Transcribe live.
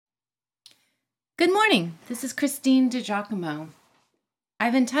Good morning. This is Christine DiGiacomo.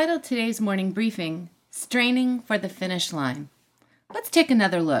 I've entitled today's morning briefing, Straining for the Finish Line. Let's take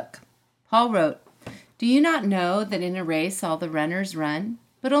another look. Paul wrote, "Do you not know that in a race all the runners run,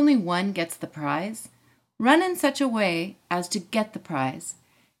 but only one gets the prize? Run in such a way as to get the prize.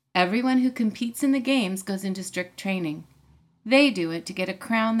 Everyone who competes in the games goes into strict training. They do it to get a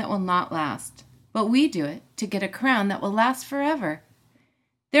crown that will not last, but we do it to get a crown that will last forever.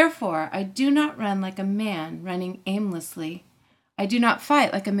 Therefore, I do not run like a man running aimlessly. I do not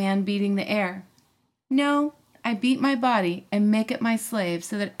fight like a man beating the air. No, I beat my body and make it my slave,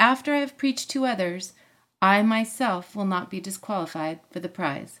 so that after I have preached to others, I myself will not be disqualified for the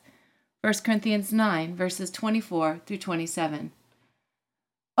prize." 1 Corinthians 9, verses 24 through 27.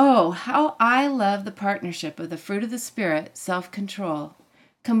 Oh, how I love the partnership of the fruit of the Spirit, self-control,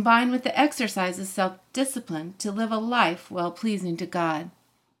 combined with the exercise of self-discipline to live a life well-pleasing to God.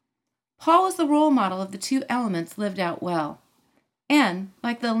 Paul was the role model of the two elements lived out well. And,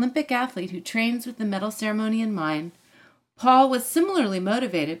 like the Olympic athlete who trains with the medal ceremony in mind, Paul was similarly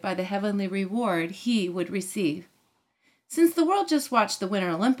motivated by the heavenly reward he would receive. Since the world just watched the Winter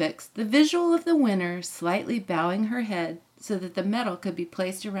Olympics, the visual of the winner slightly bowing her head so that the medal could be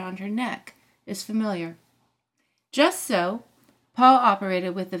placed around her neck is familiar. Just so, Paul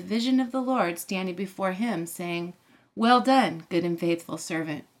operated with the vision of the Lord standing before him, saying, "Well done, good and faithful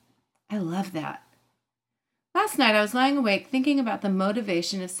servant." I love that. Last night I was lying awake thinking about the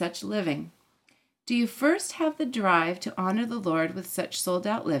motivation of such living. Do you first have the drive to honor the Lord with such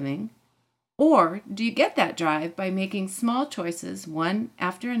sold-out living? Or do you get that drive by making small choices one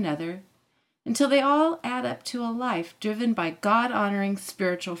after another until they all add up to a life driven by God-honoring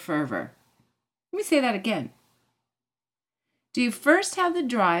spiritual fervor? Let me say that again. Do you first have the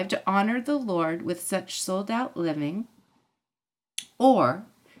drive to honor the Lord with such sold-out living? Or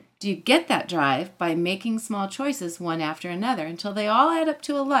do you get that drive by making small choices one after another until they all add up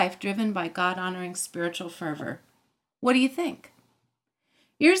to a life driven by God-honoring spiritual fervor? What do you think?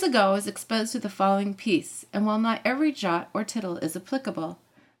 Years ago, I was exposed to the following piece, and while not every jot or tittle is applicable,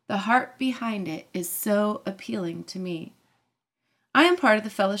 the heart behind it is so appealing to me. I am part of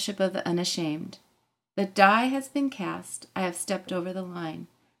the fellowship of the unashamed. The die has been cast. I have stepped over the line.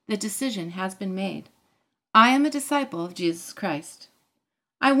 The decision has been made. I am a disciple of Jesus Christ.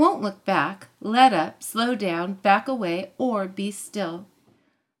 I won't look back, let up, slow down, back away, or be still.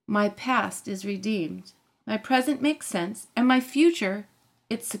 My past is redeemed. My present makes sense, and my future,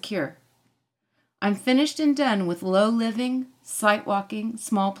 it's secure. I'm finished and done with low living, sight walking,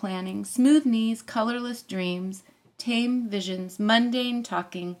 small planning, smooth knees, colorless dreams, tame visions, mundane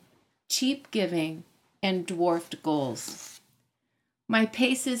talking, cheap giving, and dwarfed goals. My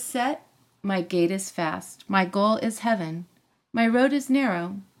pace is set, my gait is fast, my goal is heaven. My road is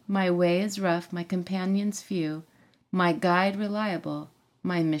narrow, my way is rough, my companions few, my guide reliable,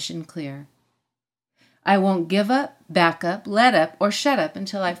 my mission clear. I won't give up, back up, let up, or shut up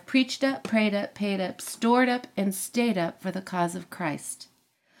until I've preached up, prayed up, paid up, stored up, and stayed up for the cause of Christ.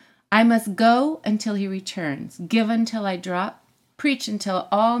 I must go until he returns, give until I drop, preach until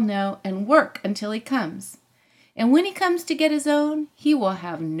all know, and work until he comes. And when he comes to get his own, he will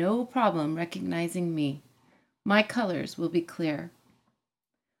have no problem recognizing me. My colors will be clear.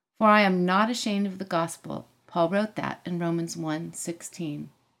 For I am not ashamed of the gospel. Paul wrote that in Romans 1:16.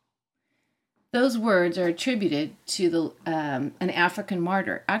 Those words are attributed to an African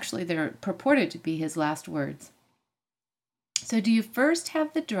martyr. Actually, they're purported to be his last words. So do you first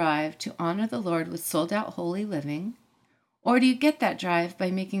have the drive to honor the Lord with sold-out holy living? Or do you get that drive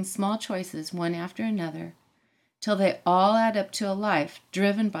by making small choices one after another till they all add up to a life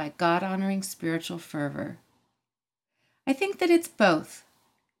driven by God-honoring spiritual fervor? I think that it's both,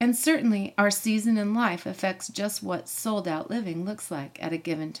 and certainly our season in life affects just what sold-out living looks like at a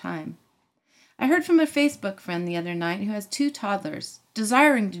given time. I heard from a Facebook friend the other night who has 2 toddlers,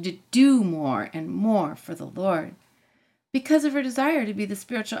 desiring to do more and more for the Lord because of her desire to be the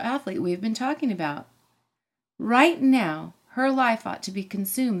spiritual athlete we've been talking about. Right now, her life ought to be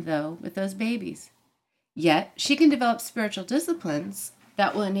consumed, though, with those babies. Yet, she can develop spiritual disciplines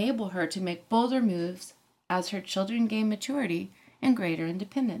that will enable her to make bolder moves as her children gain maturity and greater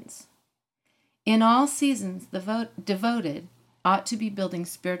independence. In all seasons, the devoted ought to be building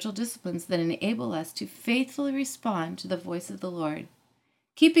spiritual disciplines that enable us to faithfully respond to the voice of the Lord,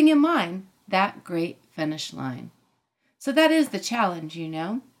 keeping in mind that great finish line. So that is the challenge, you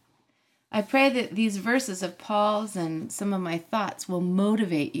know. I pray that these verses of Paul's and some of my thoughts will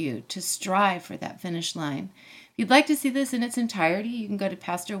motivate you to strive for that finish line. If you'd like to see this in its entirety, you can go to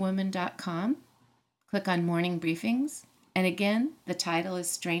pastorwomen.com. Click on Morning Briefings. And again, the title is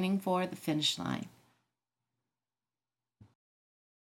Straining for the Finish Line.